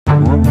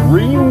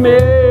Remix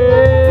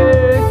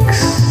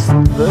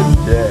the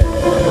Dead.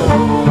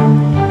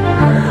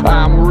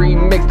 I'm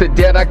Remix the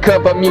Dead. I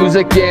cover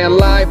music and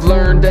life,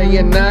 learn day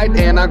and night,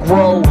 and I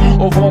grow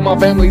for my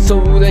family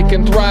so they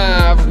can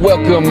thrive.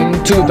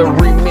 Welcome to the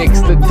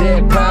Remix the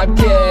Dead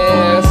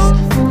podcast.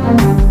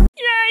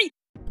 Yay!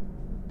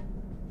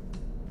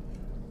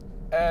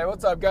 Hey,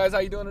 what's up, guys? How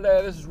you doing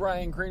today? This is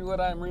Ryan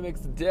Greenwood. I'm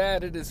Remix the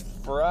Dead. It is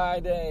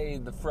Friday,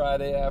 the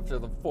Friday after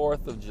the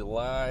 4th of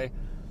July.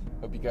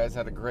 Hope you guys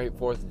had a great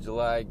 4th of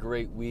July,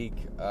 great week.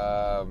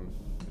 I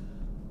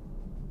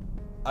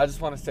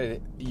just want to say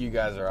that you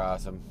guys are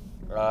awesome.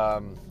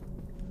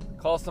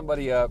 Call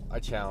somebody up, I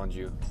challenge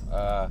you,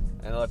 and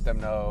let them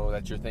know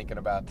that you're thinking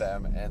about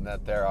them and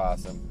that they're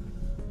awesome.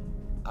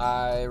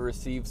 I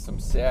received some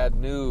sad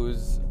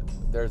news.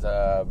 There's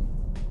a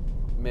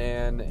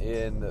man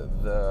in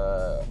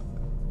the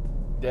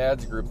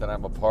dad's group that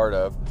I'm a part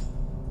of.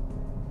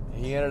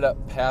 He ended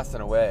up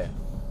passing away.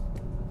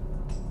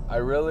 I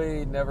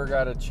really never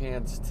got a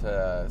chance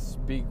to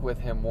speak with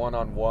him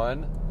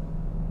one-on-one,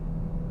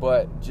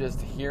 but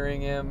just hearing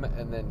him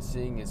and then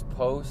seeing his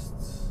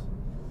posts,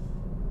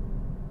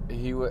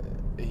 he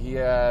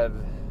had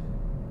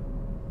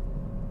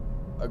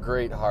a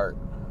great heart.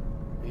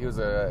 He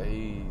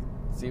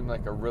seemed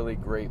like a really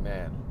great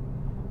man,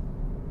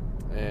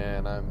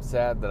 and I'm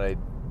sad that I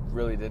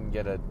really didn't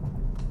get to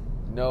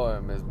know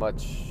him as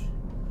much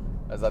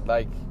as I'd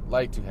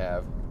like to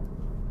have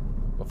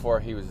before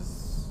he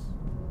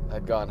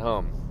had gone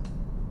home.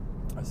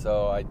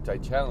 So I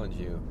challenge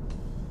you,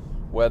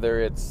 whether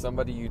it's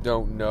somebody you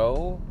don't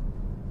know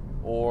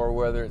or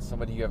whether it's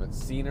somebody you haven't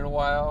seen in a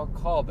while,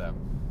 call them,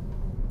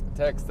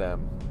 text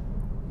them,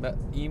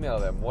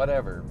 email them,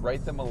 whatever.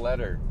 Write them a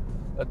letter.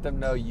 Let them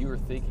know you were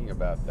thinking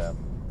about them.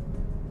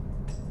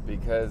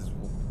 Because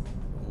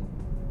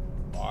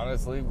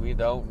honestly, we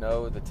don't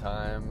know the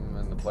time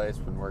and the place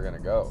when we're going to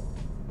go.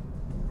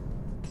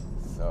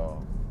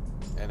 So,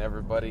 and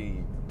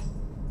everybody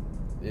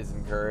is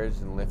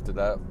encouraged and lifted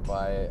up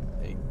by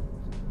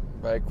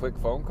a quick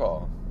phone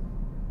call,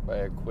 by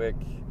a quick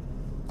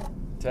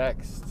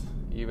text,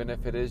 even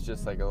if it is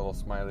just like a little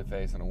smiley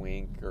face and a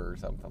wink or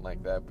something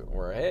like that,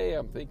 or hey,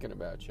 I'm thinking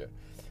about you.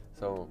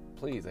 So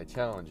please, I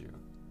challenge you.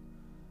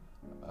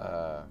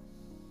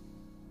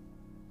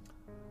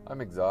 I'm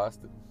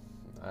exhausted.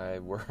 I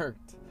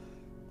worked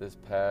this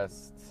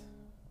past,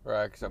 or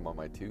actually I'm on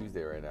my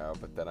Tuesday right now,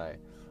 but then I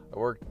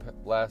worked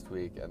last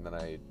week, and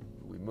then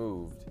we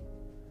moved.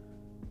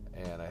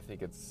 And I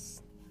think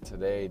it's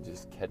today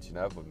just catching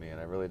up with me, and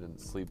I really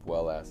didn't sleep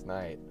well last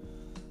night,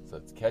 so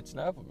it's catching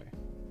up with me.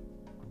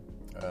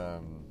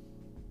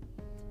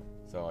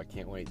 So I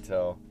can't wait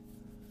till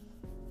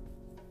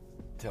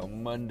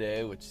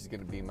Monday, which is going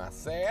to be my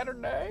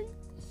Saturday.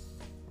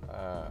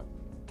 So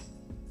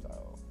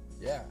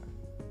yeah,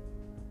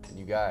 and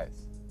you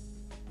guys,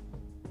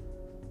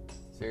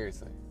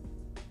 seriously,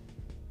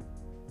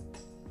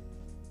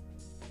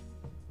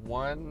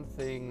 one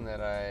thing that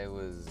I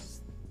was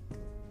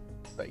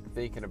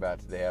thinking about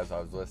today as I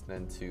was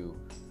listening to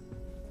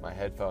my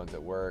headphones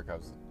at work,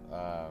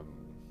 I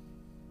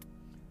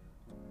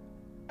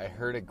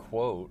heard a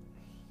quote,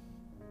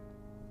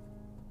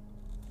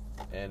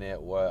 and it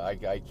was, I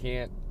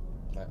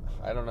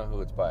don't know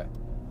who it's by.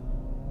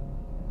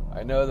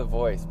 I know the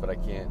voice, but I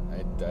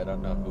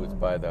don't know who it's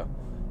by though.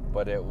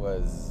 But it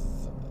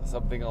was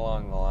something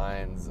along the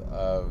lines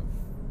of,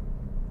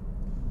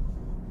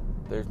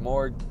 there's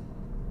more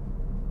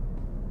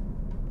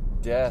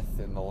death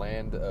in the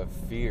land of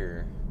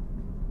fear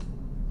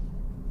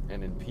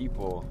and in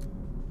people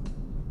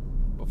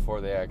before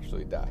they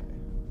actually die.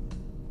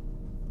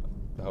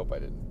 I hope I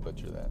didn't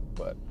butcher that,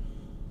 but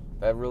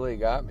that really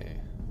got me,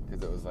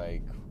 because it was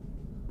like,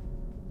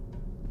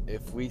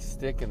 if we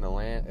stay in the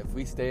land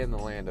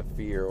of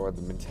fear, or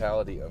the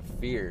mentality of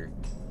fear,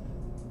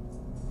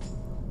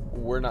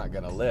 we're not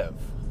going to live.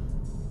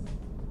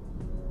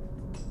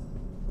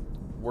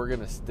 We're going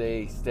to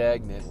stay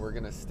stagnant. We're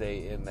going to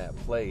stay in that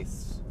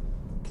place.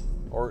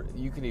 Or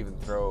you can even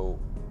throw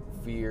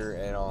fear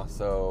and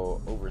also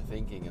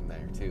overthinking in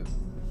there too.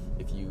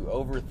 If you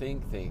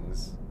overthink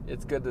things,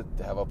 it's good to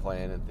have a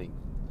plan and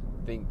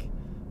think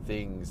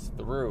things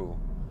through.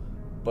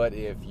 But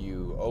if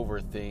you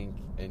overthink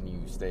and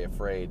you stay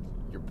afraid,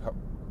 you're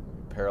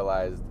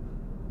paralyzed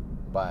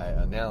by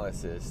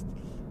analysis,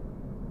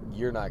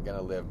 you're not going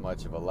to live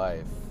much of a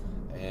life.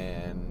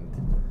 And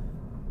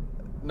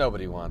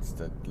nobody wants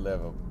to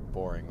live a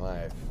boring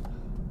life.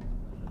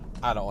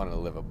 I don't want to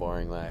live a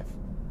boring life.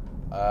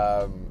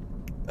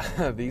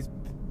 These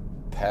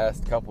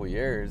past couple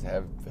years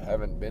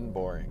haven't been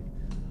boring.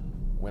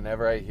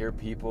 Whenever I hear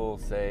people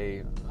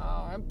say,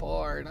 "Oh, I'm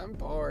bored.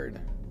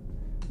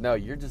 No,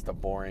 you're just a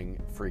boring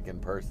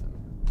freaking person.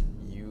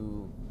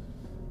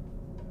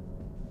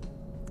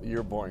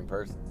 You're a boring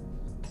person.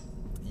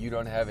 You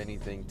don't have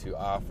anything to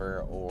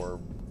offer or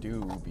do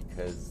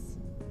because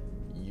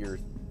your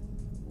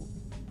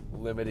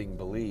limiting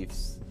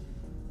beliefs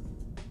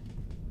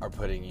are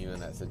putting you in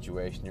that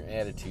situation. Your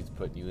attitude's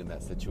putting you in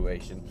that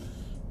situation.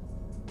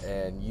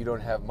 and you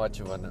don't have much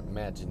of an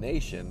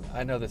imagination,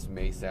 I know this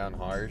may sound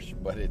harsh,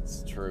 but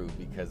it's true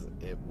because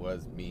it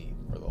was me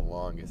for the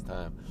longest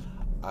time.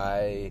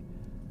 I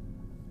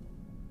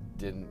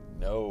didn't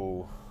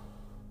know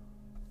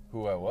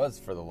who I was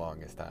for the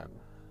longest time.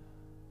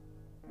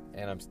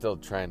 And I'm still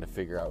trying to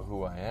figure out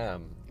who I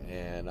am.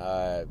 And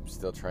I'm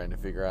still trying to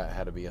figure out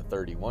how to be a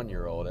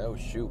 31-year-old. Oh,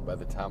 shoot. By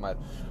the time I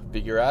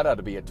figure out how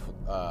to be a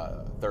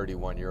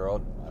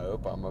 31-year-old, I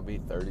hope I'm going to be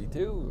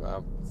 32.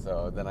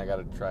 So then I got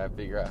to try and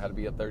figure out how to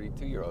be a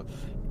 32-year-old.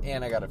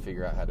 And I got to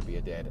figure out how to be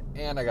a dad.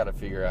 And I got to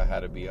figure out how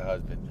to be a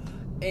husband.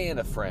 And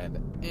a friend.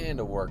 And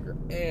a worker.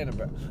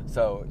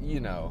 So,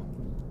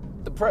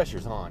 the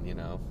pressure's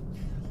on,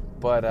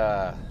 But,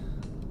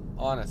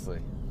 honestly,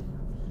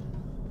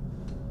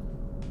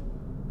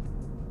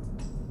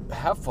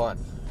 have fun.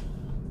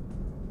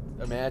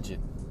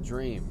 Imagine,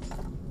 dream,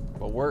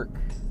 but work.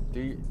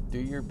 Do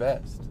your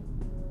best.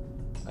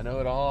 I know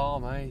it all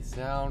might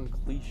sound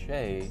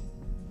cliche,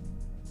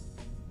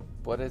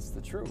 but it's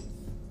the truth.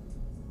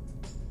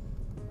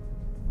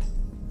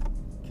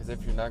 Because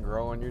if you're not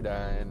growing, you're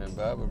dying, and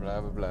blah, blah,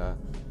 blah, blah, blah.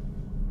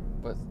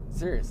 But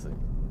seriously,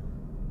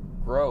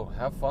 grow,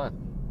 have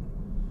fun.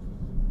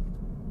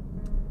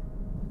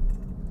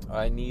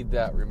 I need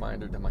that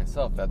reminder to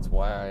myself. That's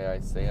why I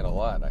say it a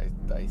lot.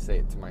 I say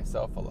it to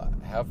myself a lot.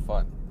 Have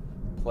fun.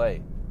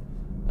 Play.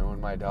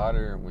 And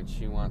when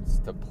she wants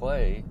to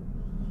play,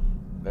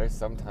 there's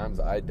sometimes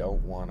I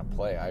don't want to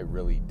play. I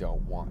really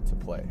don't want to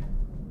play.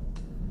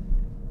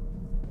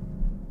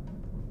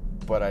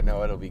 But I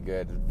know it'll be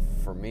good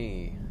for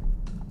me.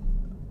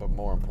 But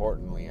more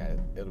importantly,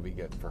 it'll be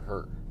good for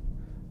her.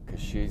 Because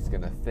she's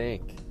going to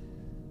think,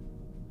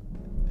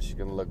 she's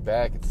going to look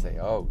back and say,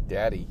 oh,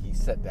 Daddy, he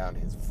set down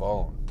his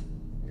phone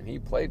and he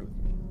played with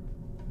me.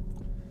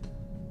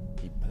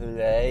 He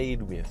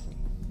played with me.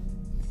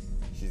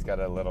 She's got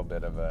a little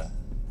bit of a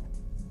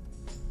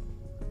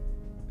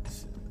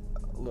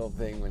little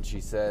thing when she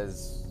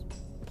says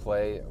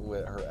play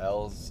with her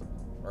L's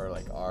or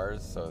like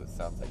R's, so it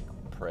sounds like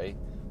pray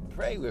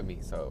with me.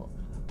 So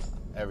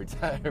every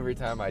time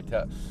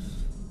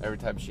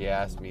she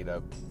asks me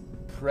to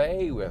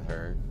pray with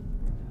her,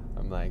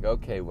 I'm like,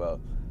 okay, well,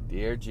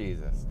 dear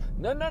Jesus,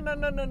 no,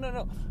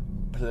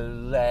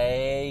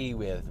 play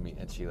with me.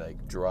 And she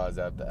like draws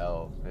out the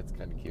L. It's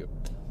kind of cute.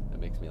 It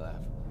makes me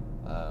laugh.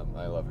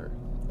 I love her.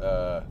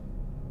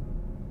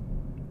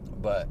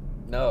 But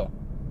no.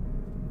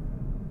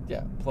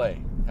 Yeah,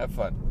 play. Have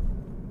fun.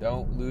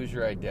 Don't lose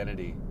your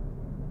identity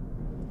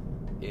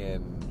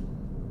in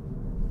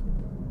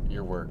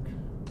your work.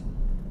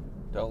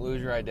 Don't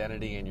lose your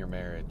identity in your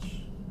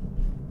marriage.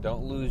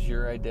 Don't lose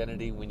your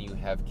identity when you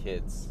have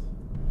kids.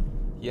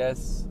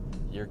 Yes,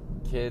 your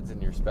kids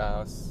and your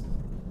spouse,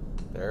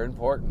 they're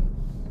important.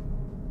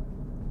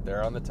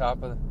 They're on the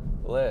top of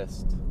the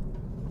list.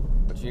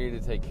 But you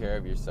need to take care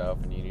of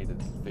yourself and you need to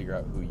figure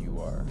out who you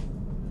are.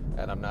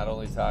 And I'm not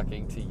only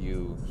talking to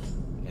you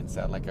and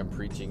sound like I'm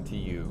preaching to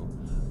you,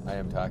 I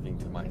am talking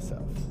to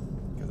myself.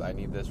 Because I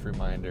need this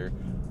reminder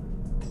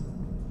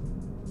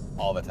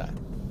all the time.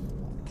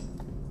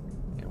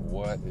 And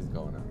what is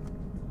going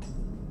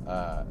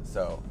on?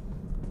 So,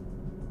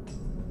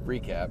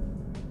 recap.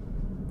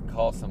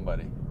 Call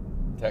somebody.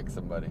 Text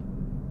somebody.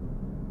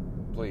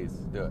 Please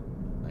do it.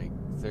 Like,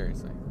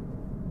 seriously.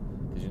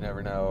 Because you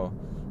never know.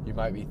 You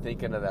might be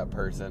thinking of that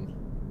person,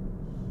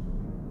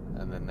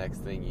 and the next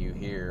thing you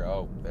hear,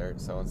 oh, there,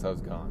 so-and-so's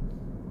gone.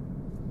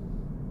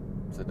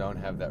 So don't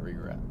have that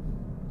regret.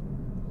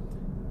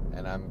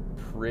 And I'm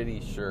pretty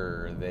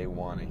sure they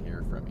want to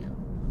hear from you.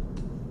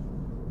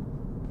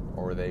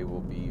 Or they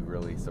will be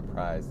really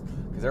surprised.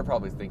 Because they're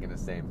probably thinking the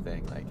same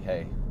thing. Like,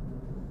 hey,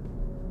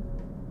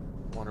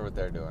 wonder what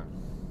they're doing.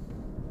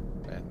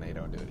 And they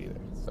don't do it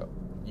either. So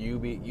you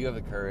have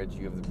the courage,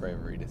 you have the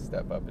bravery to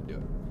step up and do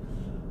it.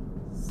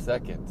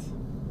 Second,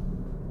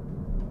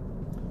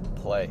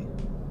 play.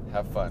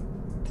 Have fun.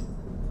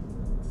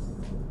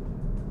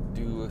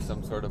 Do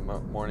some sort of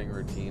morning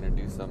routine or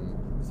do something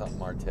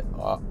artistic.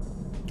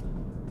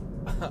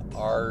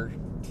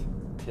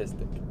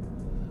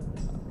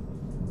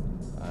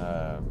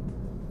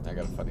 I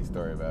got a funny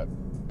story about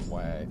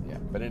why.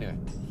 But anyway,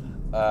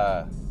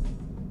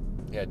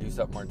 do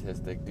something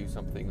artistic. Do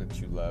something that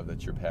you love,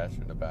 that you're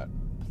passionate about.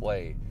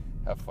 Play.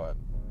 Have fun,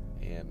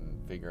 and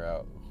figure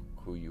out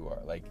who you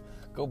are. Like,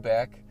 go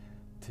back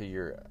to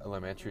your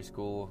elementary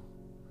school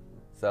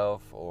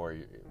self or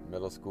your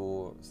middle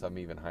school, some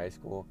even high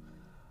school,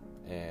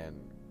 and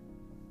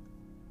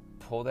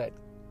pull that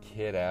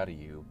kid out of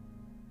you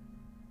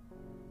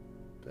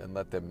and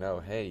let them know,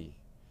 hey,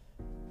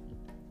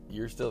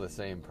 you're still the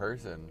same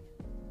person,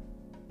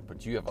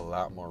 but you have a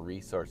lot more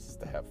resources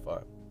to have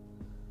fun.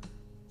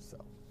 So,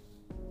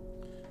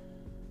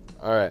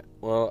 all right,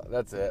 well,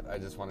 that's it. I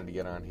just wanted to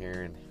get on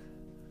here and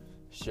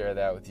share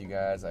that with you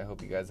guys. I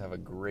hope you guys have a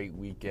great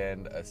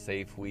weekend, a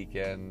safe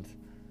weekend.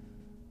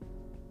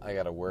 I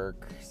gotta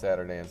work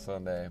Saturday and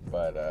Sunday,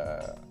 but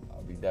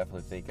I'll be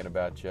definitely thinking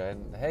about you.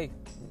 And hey,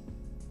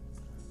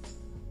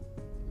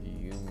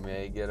 you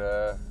may get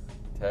a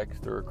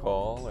text or a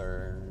call,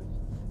 or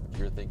if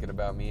you're thinking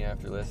about me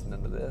after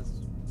listening to this,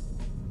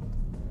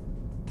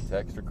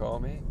 text or call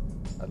me.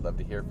 I'd love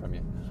to hear from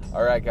you.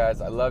 All right, guys,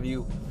 I love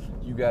you.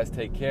 You guys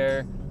take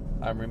care.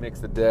 I'm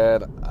Remix the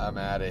Dead. I'm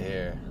out of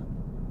here.